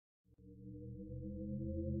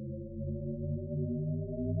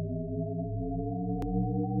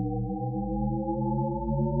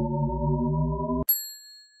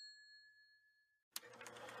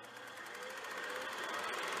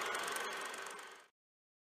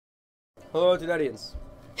Hello, Tunadians.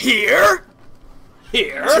 Here?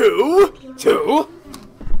 Here? Two?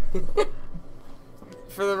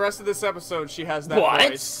 For the rest of this episode, she has that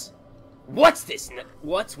voice. What's this?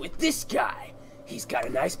 What's with this guy? He's got a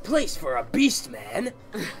nice place for a beast man.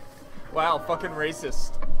 Wow, fucking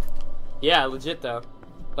racist. Yeah, legit though.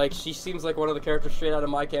 Like, she seems like one of the characters straight out of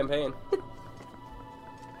my campaign.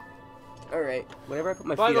 Alright, whenever I put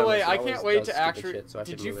my feet on By the way, this, I it always can't wait does to stupid actually... shit, so I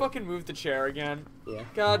Did should you move fucking move the chair again? it. Yeah.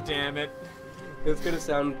 God damn it. It's gonna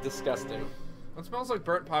sound disgusting. It smells like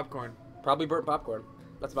burnt popcorn. Probably burnt popcorn.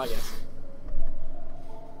 That's my guess.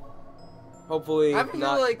 Hopefully I feel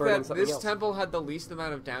not like burning that something this else. temple had the least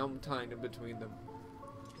amount of downtime in between them.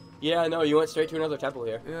 Yeah, no, you went straight to another temple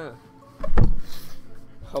here. Yeah.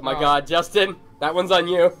 Oh my god, Justin, that one's on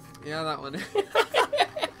you. Yeah, that one.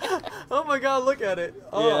 Oh my god, look at it.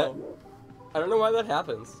 Oh. Yeah. I don't know why that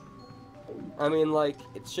happens. I mean, like,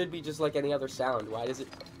 it should be just like any other sound. Why does it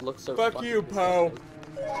look so Fuck fucking you, Poe.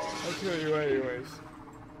 disgusting? I'll kill you anyways.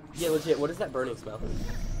 Yeah, legit, what is that burning smell?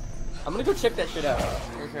 I'm gonna go check that shit out.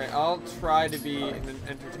 Okay, I'll try to be an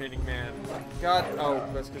entertaining man. God, oh,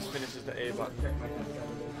 that's because finish is the A button.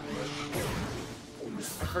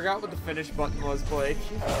 I forgot what the finish button was, Blake.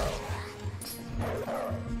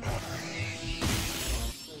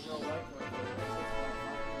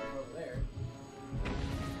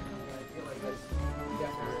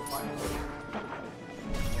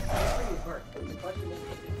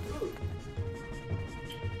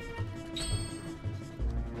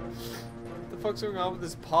 What the fuck's going on with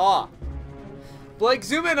his paw? Blake,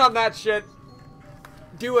 zoom in on that shit.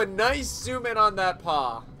 Do a nice zoom in on that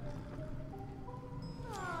paw.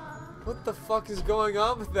 What the fuck is going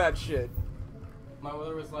on with that shit? My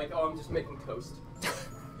mother was like, oh, I'm just making toast.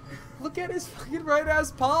 Look at his fucking right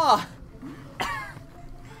ass paw.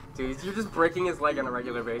 Dude, you're just breaking his leg on a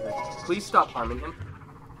regular basis. Please stop harming him.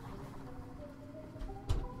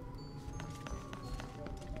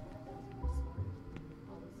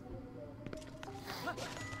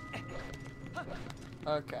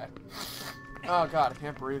 Okay. Oh god, I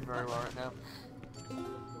can't breathe very well right now.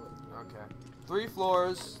 Okay. 3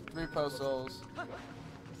 floors, 3 post holes.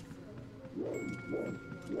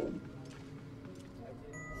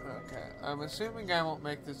 Okay, I'm assuming I won't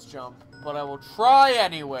make this jump, but I will try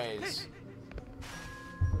anyways.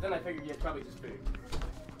 But then I figured you'd probably just food.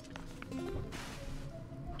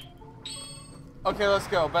 Okay, let's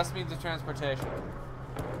go. Best means of transportation.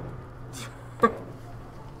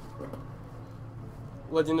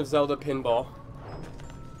 Legend of Zelda pinball.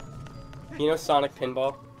 You know Sonic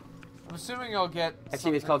Pinball? I'm assuming I'll get.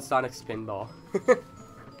 Actually, it's called Sonic Spinball.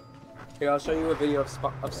 Here, I'll show you a video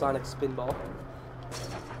of Sonic Spinball.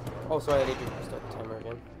 Oh, sorry, I need to start the timer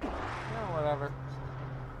again. Yeah, whatever.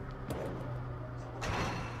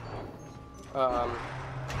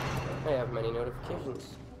 I have many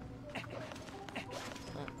notifications.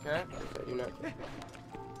 Okay. I do not.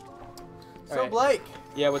 So, Alright. Blake,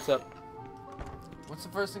 Yeah, what's up? what's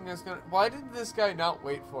the first thing that's gonna. Why did this guy not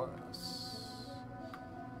wait for us?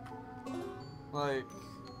 Like,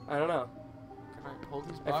 I don't know. can I pull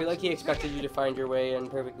these boxes? I feel like he expected you to find your way in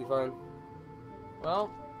perfectly fine.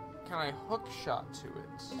 Well, can I hook shot to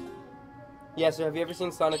it? Yeah, so have you ever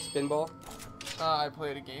seen Sonic Spinball? I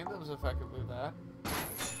played a game that was effectively that.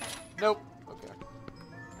 Nope. Okay.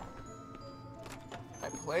 I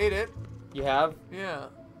played it. You have? Yeah.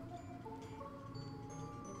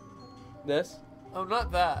 This? Oh,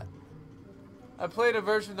 not that. I played a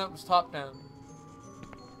version that was top down.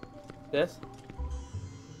 This?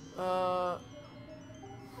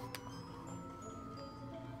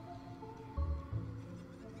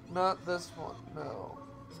 Not this one, no.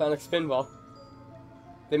 Sonic Spinball.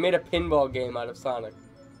 They made a pinball game out of Sonic.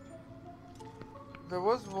 There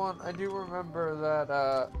was one, I do remember that,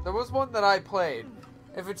 there was one that I played.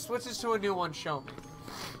 If it switches to a new one, show me.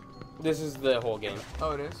 This is the whole game.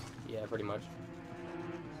 Oh, it is? Yeah, pretty much.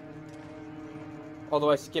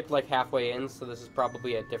 Although I skipped like halfway in, so this is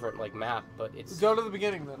probably a different like map, but it's Go to the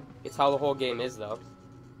beginning then. it's how the whole game is though.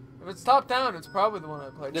 If it's top down, it's probably the one I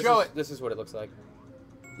played. This Show is, it. This is what it looks like.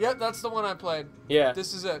 Yep, that's the one I played. Yeah.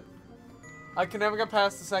 This is it. I can never get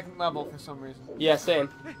past the second level for some reason. Yeah, same.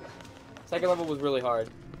 Second level was really hard.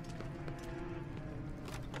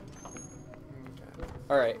 Okay.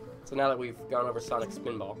 Alright, so now that we've gone over Sonic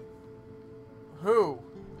Spinball. Who?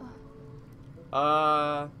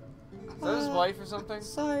 Is Is that his wife or something?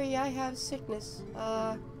 Sorry, I have sickness.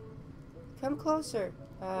 Come closer.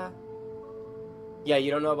 Yeah,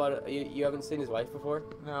 you don't know about it. You haven't seen his wife before?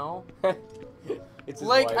 No. It's his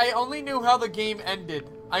Like, wife. I only knew how the game ended.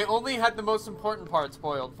 I only had the most important part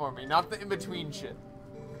spoiled for me, not the in-between shit.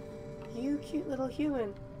 You cute little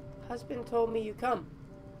human. husband told me you come.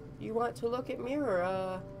 You want to look at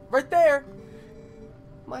mirror, Right there!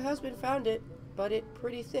 My husband found it, but it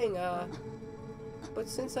pretty thing, but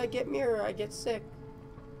since I get mirror, I get sick.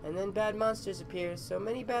 And then bad monsters appear, so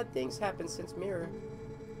many bad things happen since mirror.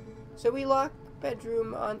 So we lock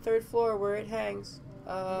bedroom on 3rd floor where it hangs.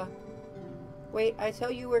 Wait, I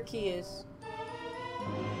tell you where key is.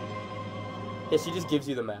 Yeah, she just gives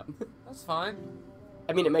you the map. That's fine.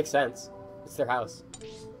 I mean, it makes sense. It's their house.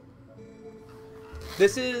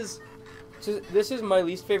 This is my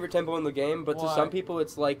least favorite temple in the game, but Why? to some people,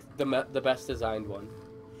 it's like the best designed one.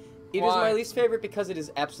 It is Why? my least favorite because it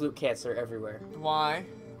is absolute cancer everywhere. Why?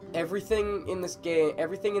 Everything in this game,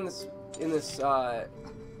 everything in this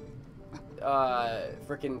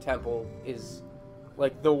freaking temple is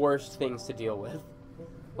like the worst things to deal with.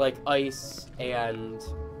 Like ice and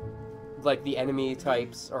like the enemy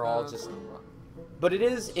types are all just. But it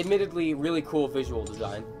is admittedly really cool visual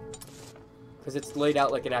design because it's laid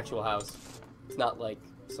out like an actual house. It's not like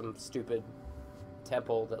some stupid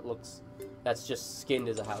temple that's just skinned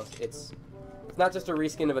as a house. It's not just a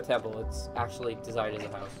reskin of a temple. It's actually designed as a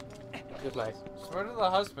house. It's nice. So where did the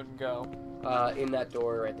husband go? In that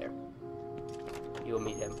door right there. You'll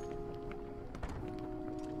meet him.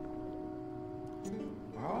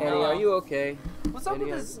 Annie, are you okay? What's up Any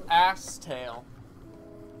with his ass tail?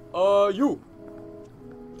 You!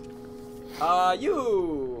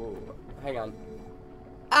 Hang on.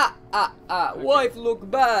 Okay. Wife look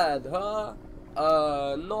bad, huh?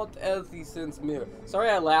 Not healthy since mirror. Sorry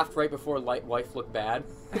I laughed right before wife look bad.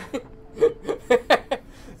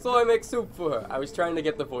 So I make soup for her. I was trying to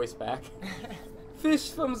get the voice back.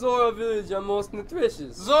 Fish from Zora village are most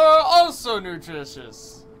nutritious. Zora also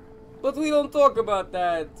nutritious. But we don't talk about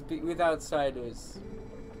that with outsiders.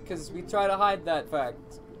 Because we try to hide that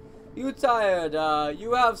fact. You tired,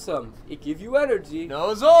 you have some. It give you energy.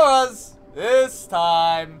 No Zoras this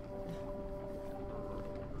time.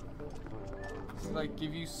 Does it, like,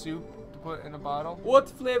 give you soup to put in a bottle? What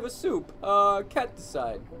flavor soup? Cat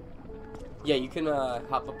decide. Yeah, you can,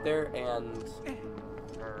 hop up there and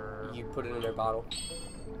you put it in their bottle.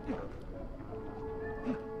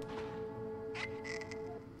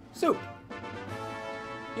 Soup!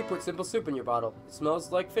 You put simple soup in your bottle. It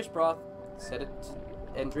smells like fish broth. Set it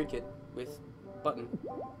and drink it with button.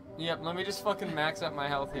 Yep, let me just fucking max out my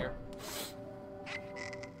health here.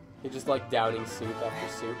 You're just like downing soup after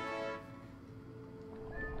soup.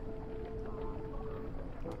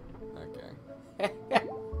 Okay.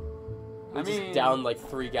 I just down like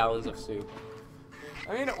 3 gallons of soup.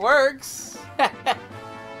 I mean, it works.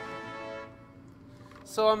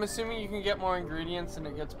 So I'm assuming you can get more ingredients and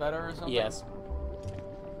it gets better or something? Yes.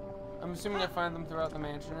 I'm assuming I find them throughout the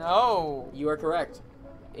mansion. Oh! You are correct.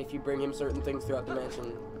 If you bring him certain things throughout the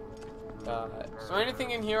mansion, So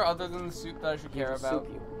anything in here other than the soup that I should care about? Soup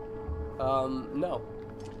you. No.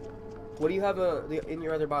 What do you have in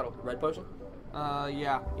your other bottle? Red potion?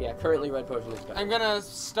 Yeah. Yeah, currently red potion is better. I'm gonna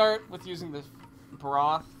start with using this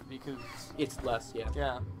broth because... It's less, yeah.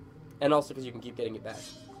 Yeah. And also because you can keep getting it back.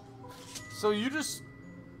 So you just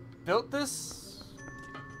built this?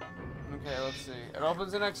 Okay, let's see. It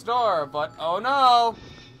opens the next door, but oh no!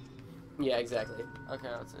 Yeah, exactly. Okay,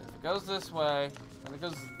 let's see. If it goes this way, and it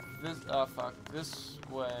goes this, oh fuck, this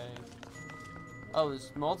way. Oh,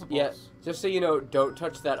 there's multiples. Yeah, just so you know, don't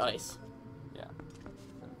touch that ice. Yeah.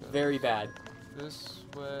 Very bad. This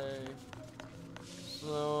way.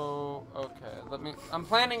 So, okay, I'm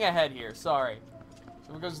planning ahead here, sorry.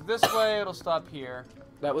 So if it goes this way, it'll stop here.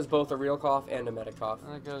 That was both a real cough and a medic cough.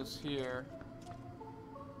 And it goes here.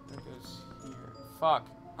 And it goes here. Fuck.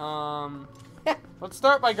 Let's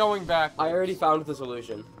start by going back. I already found the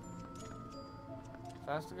solution. It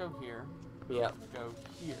has to go here. Yeah. It has to go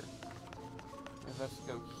here. If it has to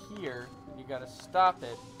go here, then you gotta stop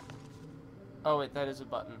it. Oh wait, that is a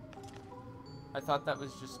button. I thought that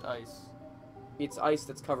was just ice. It's ice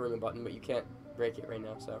that's covering the button, but you can't break it right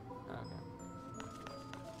now, so.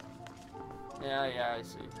 Okay. Yeah, I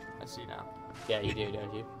see. I see now. Yeah, you do,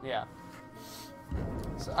 don't you? Yeah.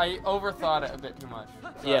 So I overthought it a bit too much.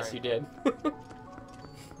 Sorry. Yes, you did.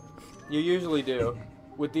 You usually do.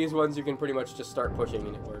 With these ones, you can pretty much just start pushing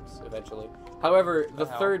and it works eventually. However, the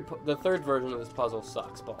third version of this puzzle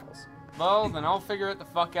sucks balls. Well, then I'll figure it the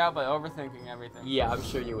fuck out by overthinking everything. Yeah, I'm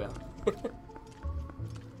sure you will.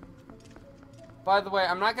 By the way,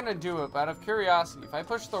 I'm not gonna do it, but out of curiosity, if I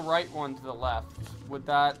push the right one to the left, would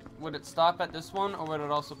it stop at this one, or would it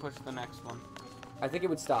also push the next one? I think it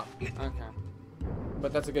would stop, Okay.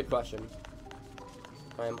 but that's a good question.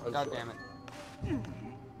 I am unsure. God damn it.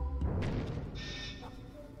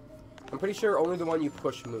 I'm pretty sure only the one you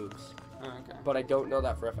push moves. Okay. but I don't know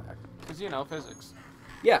that for a fact. Because, you know, physics.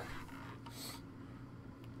 Yeah.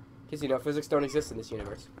 Because, you know, physics don't exist in this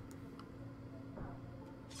universe.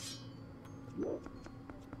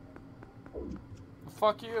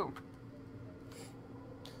 Fuck you.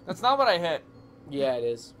 That's not what I hit. Yeah, it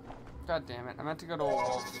is. God damn it. I meant to go to a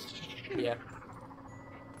wolf. Yeah.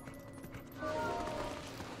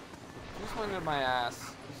 Just went in my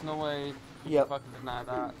ass. There's no way you Yep. can fucking deny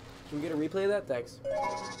that. Can we get a replay of that? Thanks.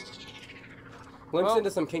 Glimpse Well- into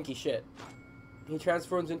some kinky shit. He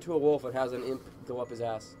transforms into a wolf and has an imp go up his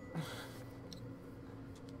ass.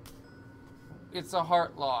 It's a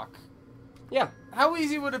heart lock. Yeah. How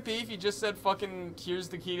easy would it be if you just said fucking, here's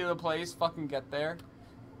the key to the place, fucking get there?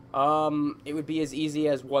 It would be as easy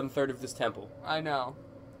as 1/3 of this temple. I know.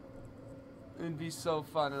 It'd be so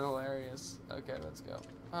fun and hilarious. Okay, let's go.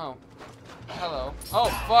 Oh. Hello. Oh,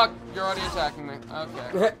 fuck! You're already attacking me.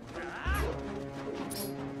 Okay.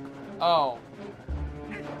 Oh.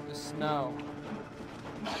 The snow.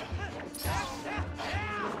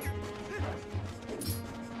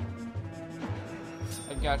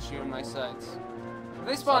 I got you in my sights. Do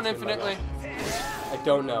they spawn Sucks in my infinitely? I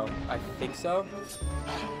don't know. I think so.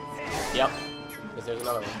 Yep. Because there's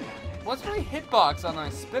another one. What's my hitbox on my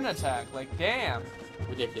spin attack? Like, damn.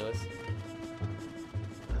 Ridiculous.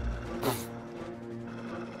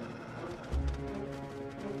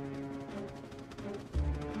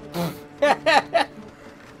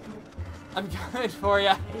 I'm coming for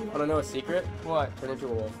ya. Wanna know a secret? What? Turn into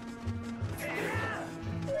a wolf.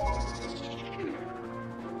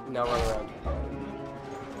 Now run around.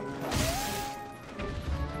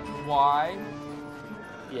 Why?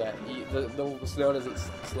 Yeah, the snow doesn't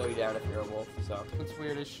slow you down if you're a wolf, so. That's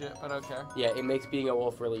weird as shit, but okay. Yeah, it makes being a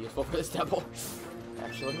wolf really useful for this temple.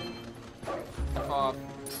 Actually. F off.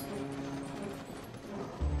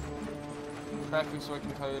 Back me so I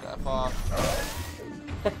can tell you to F off.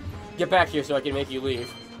 Get back here so I can make you leave.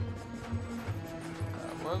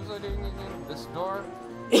 What was I doing again? This door?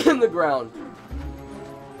 In the ground.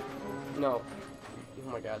 No. Oh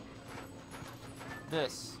my god.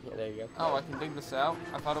 This. Yeah, there you go. Oh, I can dig this out?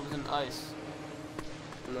 I thought it was in ice.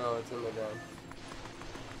 No, it's in the ground.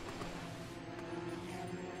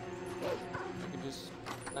 I could just...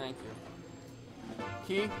 Thank you.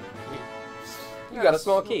 Key? You got a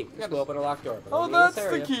small key. Yes. Just go open a locked door. but Oh, only in this that's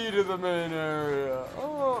the area. key to the main area.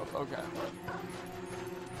 Oh, okay.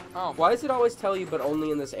 Oh, Why does it always tell you, but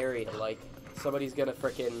only in this area? Like, somebody's gonna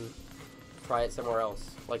frickin' try it somewhere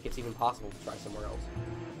else. Like, it's even possible to try somewhere else.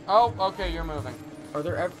 oh, okay, you're moving. Are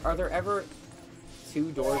there ever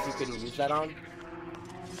 2 doors you can use that on?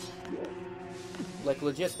 Like,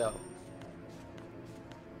 legit, though.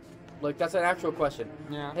 Like, that's an actual question.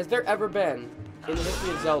 Yeah. Has there ever been, in the history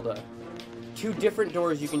of Zelda, 2 different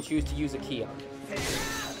doors you can choose to use a key on?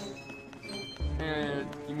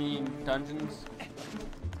 You mean dungeons?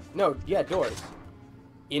 No, yeah, doors.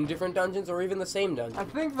 In different dungeons or even the same dungeon. I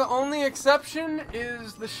think the only exception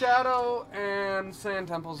is the Shadow and Sand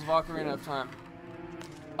Temples of Ocarina of Time.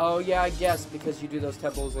 Oh, yeah, I guess, because you do those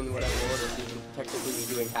temples in whatever order, so you can technically be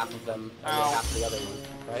doing half of them and then Ow. half the other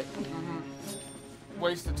one, right?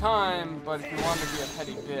 Waste of time, but if you want to be a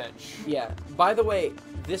petty bitch. Yeah. By the way,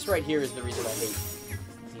 this right here is the reason I hate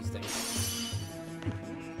these things.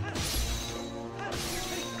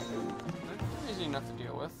 They're easy enough to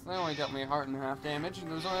deal with. They only got me heart and half damage, and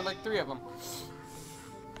there was only like 3 of them.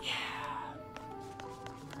 Yeah.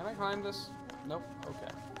 Can I climb this? Nope.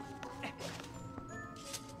 Okay.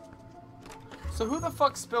 So who the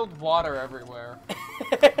fuck spilled water everywhere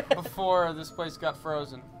before this place got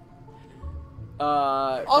frozen?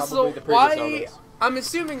 Also, Probably the previous why? owners. I'm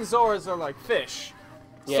assuming Zoras are like fish.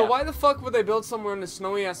 Yeah. So why the fuck would they build somewhere in a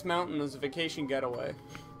snowy ass mountain as a vacation getaway?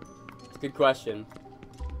 It's a good question.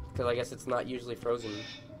 Because I guess it's not usually frozen.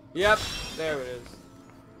 Yep, there it is.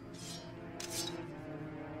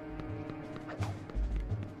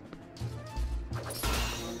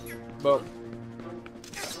 Boom.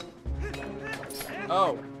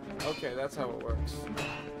 Oh, okay, that's how it works.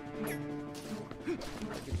 I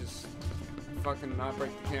could just fucking not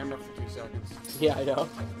break the camera for 2 seconds. Yeah, I know.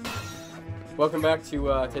 Welcome back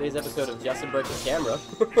to today's episode of Justin Breaks the Camera.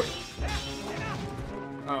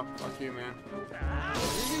 Oh, fuck you, man.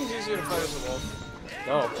 These things easier to fight as a wolf.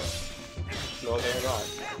 No. No, they're not.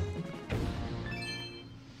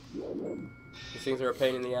 These things are a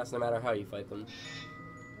pain in the ass no matter how you fight them.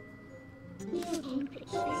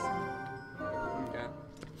 Okay.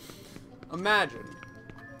 Imagine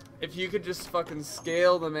if you could just fucking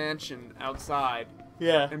scale the mansion outside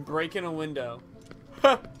Yeah. and break in a window.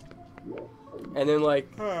 And then, like,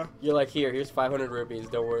 you're like, here's 500 rupees,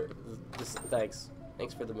 don't worry. Just, thanks.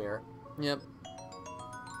 Thanks for the mirror. Yep.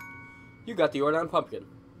 You got the Ordon pumpkin.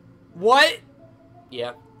 What?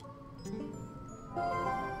 Yeah.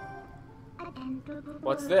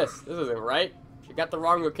 What's this? This isn't right. She got the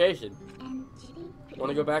wrong location. Want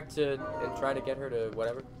to go back to and try to get her to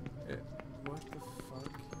whatever? What the fuck?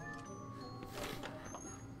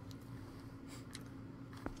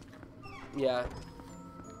 Yeah.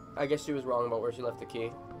 I guess she was wrong about where she left the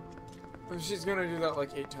key. She's gonna do that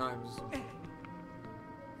like 8 times.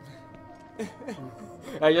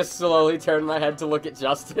 I just slowly turned my head to look at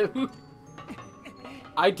Justin.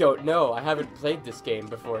 I don't know. I haven't played this game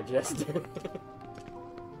before, Justin.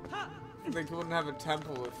 I think you wouldn't have a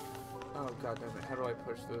temple if... Oh, god damn it. How do I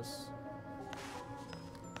push this?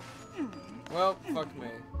 Well, fuck me.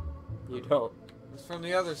 You don't. It's from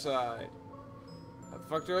the other side. How the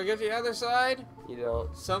fuck do I get to the other side? You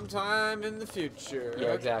don't. Sometime in the future.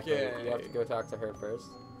 Yeah, exactly. Okay. You have to go talk to her first.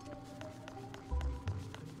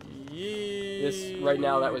 Yee. This, right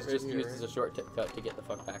now, that was Right just here. used as a shortcut to get the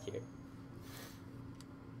fuck back here.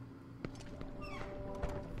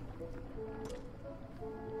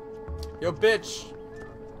 Yo, bitch!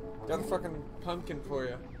 Got a fucking pumpkin for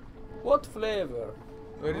you. What flavor?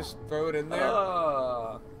 Do I just throw it in there?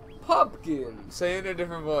 Ah, pumpkin. Say it in a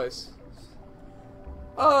different voice.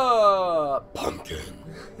 Ah, pumpkin.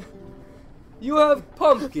 You have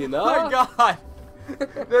pumpkin, Oh huh? my god!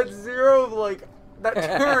 That zero, like, that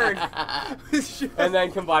turn was just... And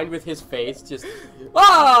then combined with his face, just zoom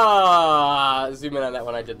in on that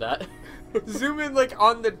when I did that. Zoom in, like,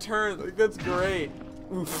 on the turn. Like, that's great.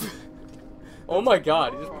 Oof. Oh my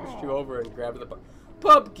god, he just pushed you over and grabbed the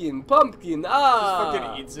pumpkin, pumpkin, Just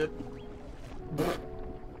fucking eats it.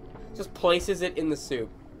 Just places it in the soup.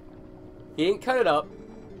 He didn't cut it up.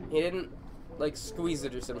 He didn't, like, squeeze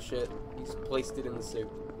it or some shit. He just placed it in the soup.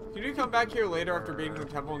 Can you come back here later after beating the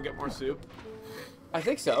temple and get more soup? I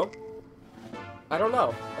think so. I don't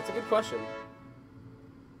know. That's a good question.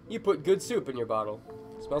 You put good soup in your bottle.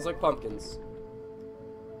 Smells like pumpkins.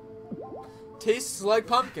 Tastes like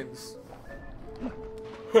pumpkins.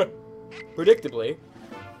 Predictably.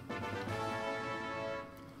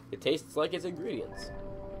 It tastes like its ingredients.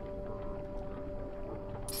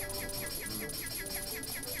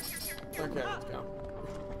 Okay, let's go.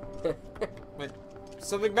 Wait,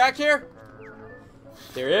 something back here?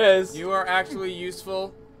 There is. You are actually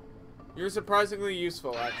useful. You're surprisingly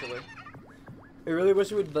useful, actually. I really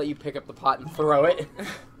wish it would let you pick up the pot and throw it.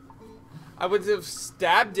 I would have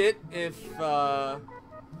stabbed it if it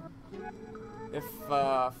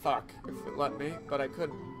let me, but I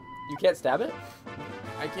couldn't. You can't stab it?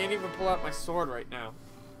 I can't even pull out my sword right now.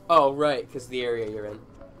 Oh, right, because the area you're in.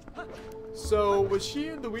 So, was she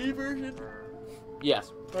in the Wii version?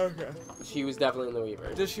 Yes, Okay. she was definitely in the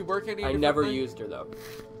Weaver. Does she work any I never differently? used her, though.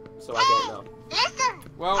 So I don't know.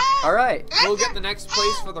 Well, Alright. we'll get the next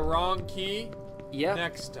place for the wrong key Yeah.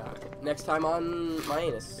 next time. Next time on my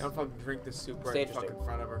anus. I don't fucking drink this soup right Stay in fucking interesting.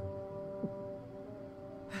 front of her.